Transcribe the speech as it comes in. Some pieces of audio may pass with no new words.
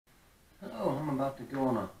about to go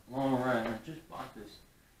on a long ride. I just bought this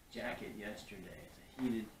jacket yesterday. It's a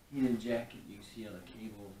heated jacket. You can see all the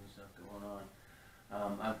cables and stuff going on.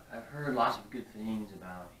 I've heard lots of good things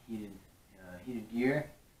about heated gear,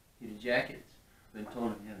 heated jackets. I've been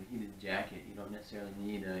told if you have a heated jacket, you don't necessarily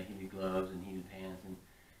need heated gloves and heated pants and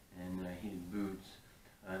heated boots.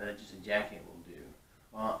 That just a jacket will do.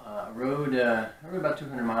 Well, I rode about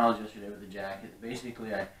 200 miles yesterday with the jacket.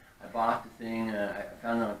 Basically, I bought the thing. I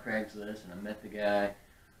found it on Craigslist, and I met the guy.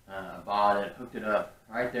 I bought it, hooked it up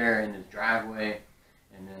right there in his driveway,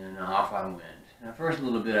 and then off I went. Now, first a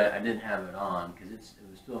little bit, I didn't have it on because it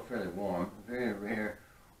was still fairly warm. A very rare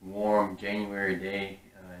warm January day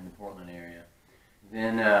in the Portland area.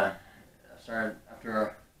 Then I started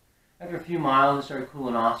after a few miles, it started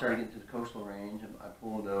cooling off. Started getting to the coastal range. I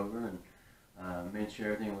pulled over and made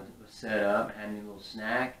sure everything was set up. Had me a little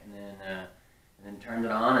snack, and then turned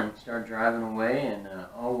it on and started driving away. And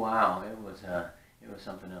oh wow, it was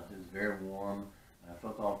something else. It was very warm. I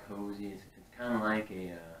felt all cozy. It's kind of like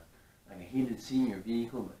a heated seat in your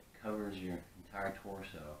vehicle, but it covers your entire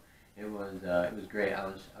torso. It was great. I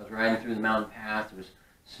was riding through the mountain pass. There was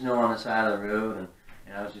snow on the side of the road, and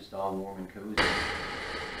I was just all warm and cozy.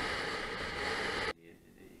 It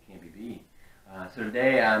can't be beat. So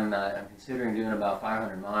today I'm considering doing about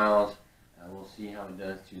 500 miles. We'll see how it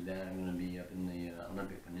does to that. I'm going to be up in the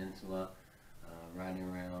Olympic Peninsula, riding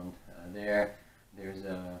around there. There's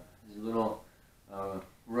a little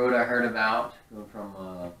road I heard about going from I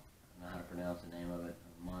don't know how to pronounce the name of it,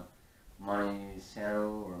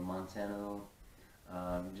 Monsanto,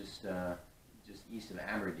 just east of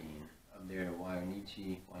Aberdeen, up there to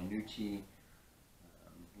Wainuchi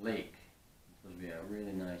Lake. It's supposed to be a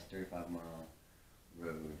really nice 35-mile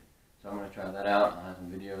road. So I'm going to try that out. I'll have some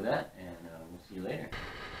video of that, and we'll see you later.